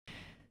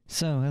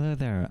So hello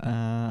there,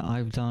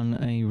 I've done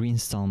a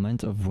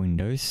reinstallment of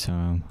Windows, so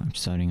I'm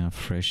starting off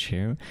fresh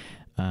here.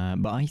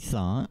 But I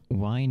thought,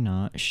 why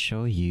not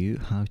show you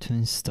how to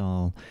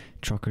install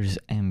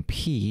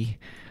TruckersMP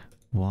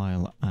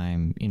while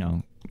I'm,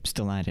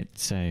 still at it.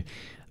 So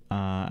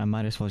I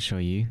might as well show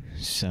you.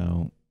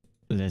 So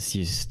let's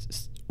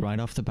just right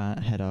off the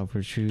bat head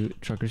over to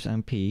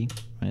TruckersMP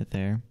right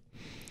there.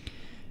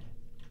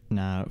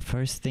 Now,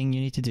 first thing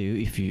you need to do,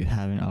 if you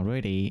haven't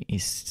already,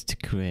 is to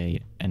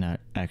create an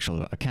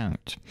actual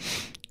account.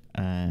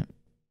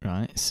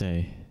 Right,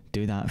 so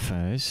do that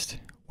first.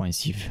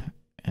 Once you've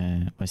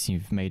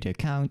made the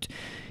account,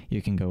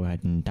 you can go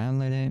ahead and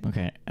download it.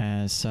 Okay,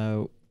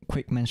 so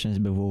quick mentions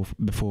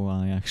before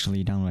I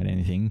actually download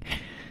anything.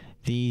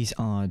 These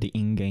are the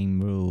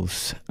in-game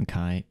rules.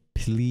 Okay,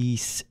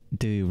 please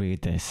do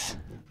read this.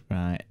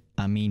 Right,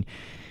 I mean,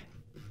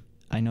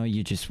 I know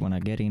you just want to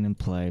get in and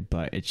play,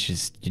 but it's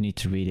just, you need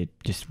to read it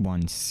just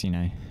once,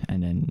 and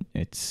then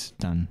it's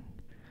done.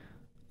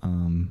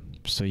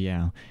 So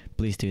yeah,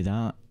 please do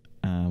that.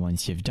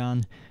 Once you've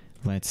done,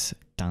 let's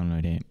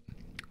download it.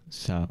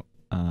 So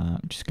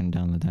I'm just going to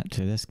download that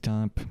to the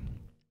desktop.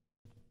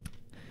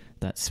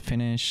 That's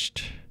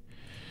finished.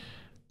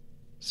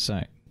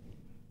 So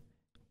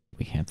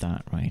we have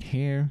that right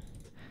here.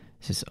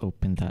 Just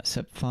open that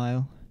zip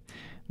file,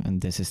 and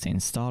this is the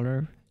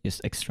installer.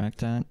 Just extract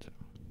that.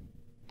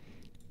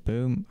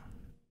 Boom,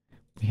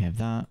 we have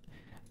that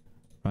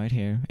right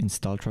here.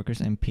 Install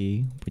TruckersMP.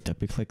 We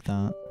double click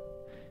that.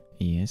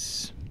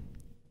 Yes.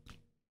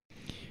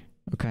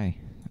 Okay,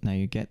 now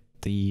you get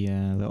the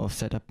little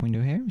setup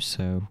window here,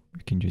 so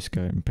you can just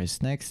go and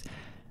press next.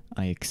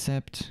 I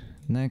accept,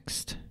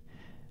 next,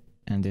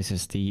 and this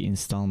is the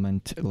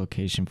installment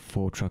location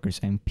for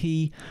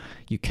TruckersMP.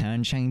 You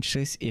can change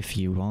this if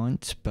you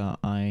want, but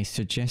I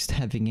suggest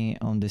having it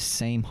on the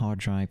same hard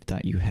drive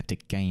that you have the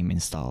game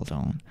installed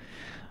on.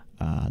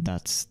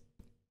 That's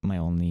my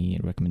only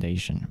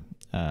recommendation.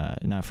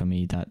 Now for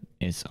me, that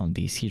is on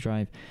the C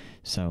drive,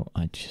 so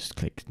I just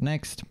click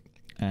next.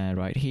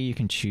 Right here you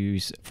can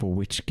choose for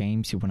which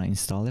games you want to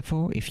install it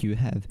for. If you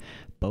have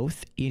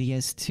both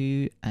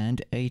ETS2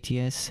 and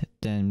ATS,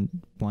 then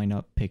why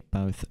not pick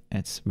both?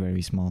 It's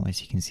very small,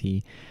 as you can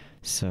see.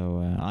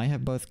 So I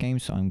have both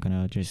games, so I'm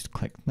gonna just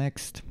click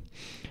next.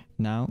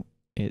 Now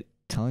it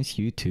tells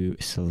you to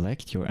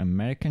select your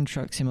American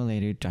Truck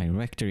Simulator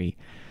directory.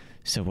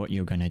 So what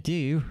you're gonna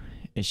do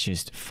is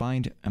just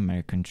find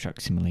American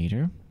Truck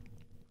Simulator.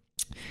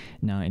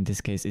 Now in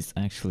this case it's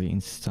actually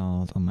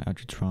installed on my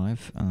other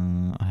drive.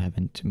 I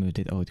haven't moved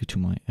it over to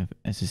my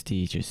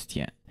SSD just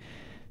yet.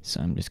 So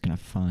I'm just gonna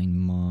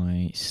find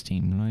my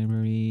Steam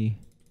library.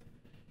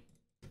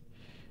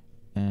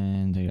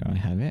 And there I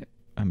have it,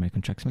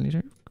 American Truck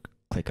Simulator.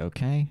 Click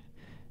OK.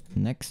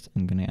 Next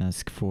I'm gonna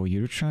ask for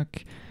Euro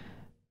Truck.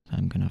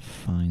 I'm gonna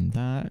find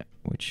that,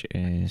 which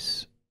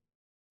is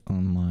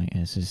on my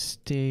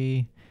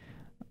SSD.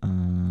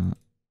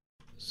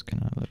 Just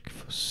gonna look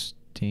for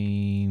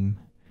Steam,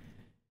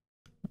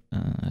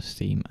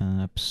 Steam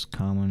apps,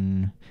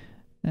 common,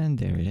 and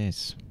there it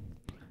is.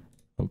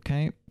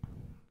 Okay,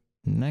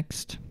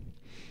 next.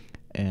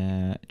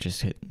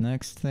 Just hit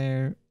next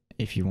there.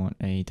 If you want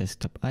a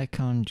desktop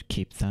icon,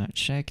 keep that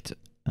checked.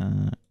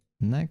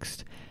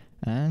 Next,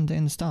 and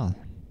install.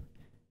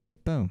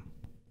 Boom.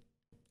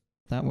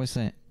 That was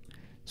it.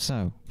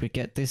 So we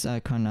get this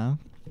icon now.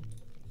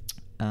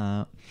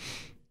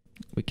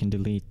 We can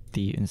delete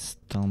the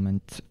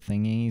installment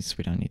thingies,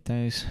 we don't need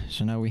those.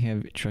 So now we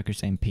have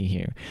TruckersMP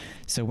here.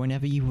 So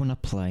whenever you want to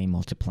play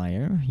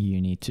multiplayer,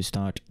 you need to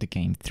start the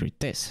game through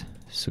this.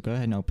 So go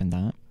ahead and open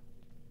that.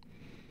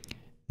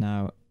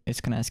 Now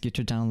it's gonna ask you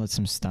to download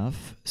some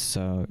stuff,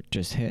 so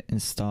just hit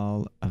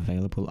install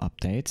available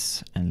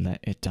updates and let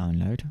it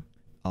download.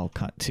 I'll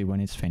cut to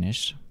when it's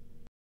finished.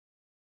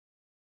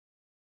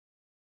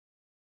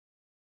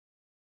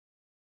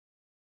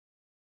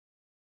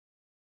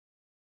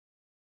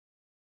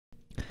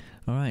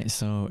 Alright,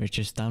 so it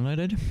just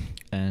downloaded,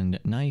 and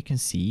now you can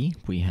see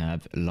we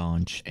have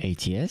launch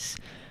ATS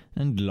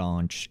and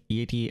launch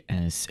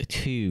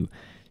ETS2.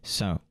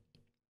 So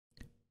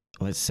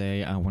let's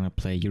say I want to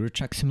play Euro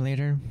Truck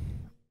Simulator.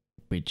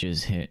 We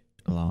just hit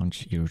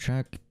launch Euro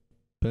Truck.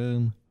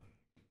 Boom.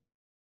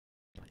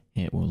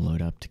 It will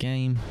load up the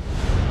game.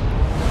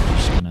 I'm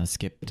just gonna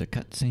skip the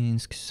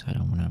cutscenes because I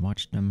don't want to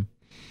watch them.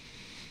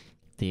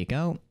 There you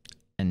go.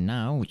 And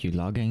now you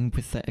log in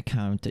with the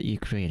account that you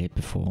created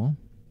before.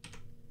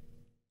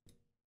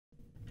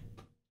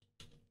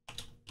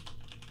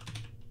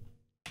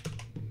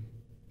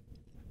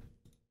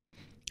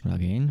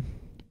 Log in.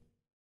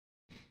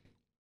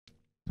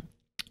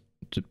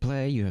 To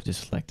play, you have to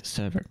select the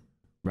server.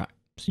 Right,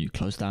 so you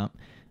close that.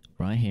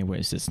 Right here where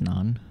it says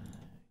none.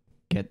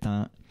 Get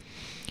that.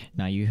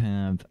 Now you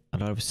have a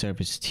lot of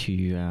servers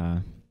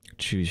to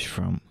choose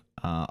from.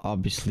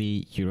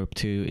 Obviously, Europe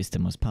 2 is the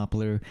most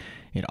popular.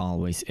 It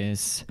always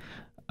is.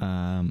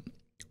 So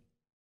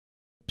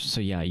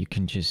yeah, you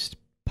can just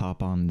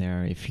pop on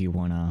there if you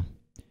wanna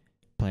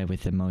play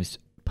with the most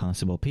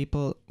possible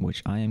people,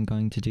 which I am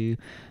going to do.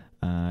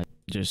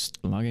 Just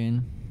log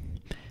in.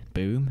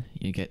 Boom,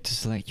 you get to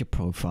select your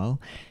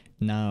profile.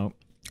 Now,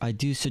 I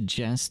do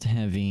suggest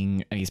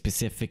having a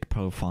specific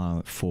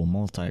profile for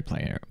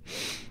multiplayer,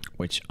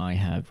 which I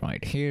have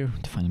right here.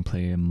 Defining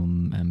player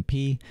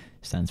MP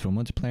stands for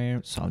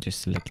multiplayer, so I'll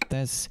just select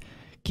this.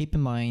 Keep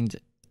in mind,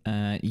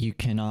 you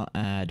cannot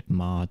add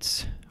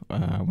mods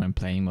when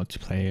playing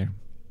multiplayer.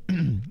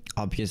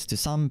 Obvious to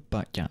some,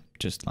 but yeah,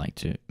 just like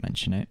to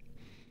mention it.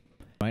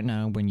 Right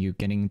now, when you're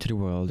getting into the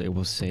world, it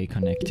will say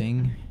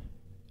connecting,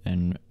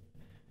 and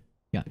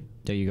yeah,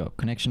 there you go.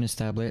 Connection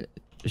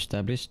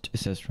established. It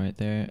says right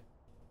there.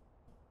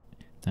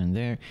 Down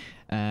there.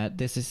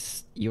 This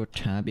is your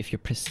tab. If you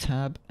press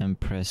tab and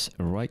press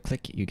right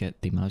click, you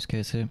get the mouse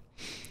cursor.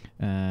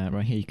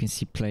 Right here you can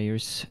see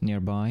players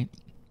nearby.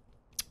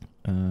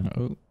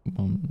 Oh,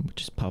 one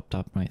just popped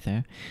up right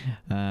there.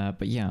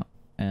 But yeah,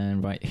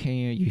 and right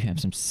here you have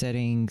some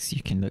settings.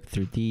 You can look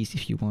through these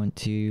if you want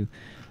to.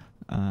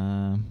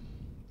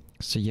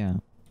 So yeah,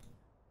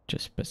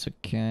 just press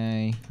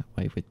OK.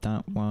 Away with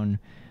that one.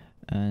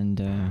 And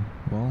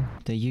well,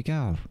 there you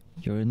go.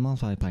 You're in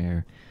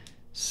multiplayer.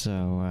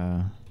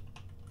 So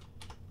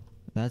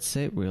that's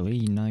it really.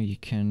 Now you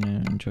can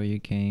enjoy your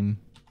game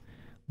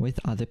with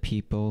other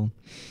people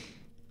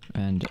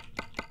and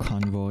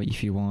convoy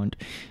if you want.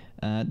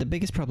 The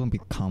biggest problem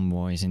with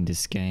convoys in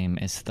this game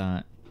is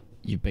that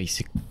you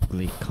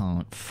basically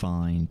can't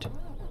find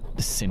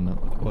the similar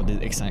or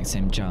the exact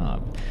same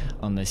job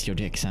unless you're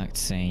the exact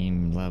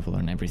same level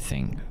and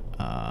everything.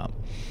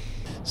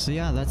 So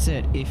yeah, that's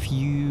it. If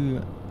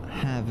you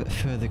have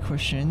further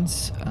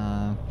questions,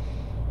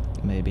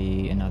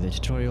 maybe another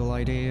tutorial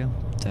idea,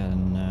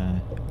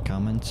 then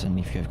comment. And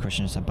if you have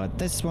questions about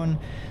this one,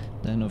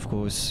 then of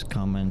course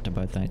comment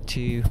about that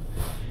too.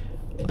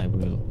 I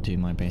will do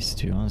my best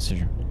to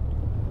answer.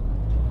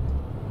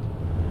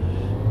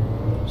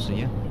 So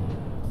yeah,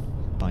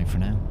 bye for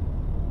now.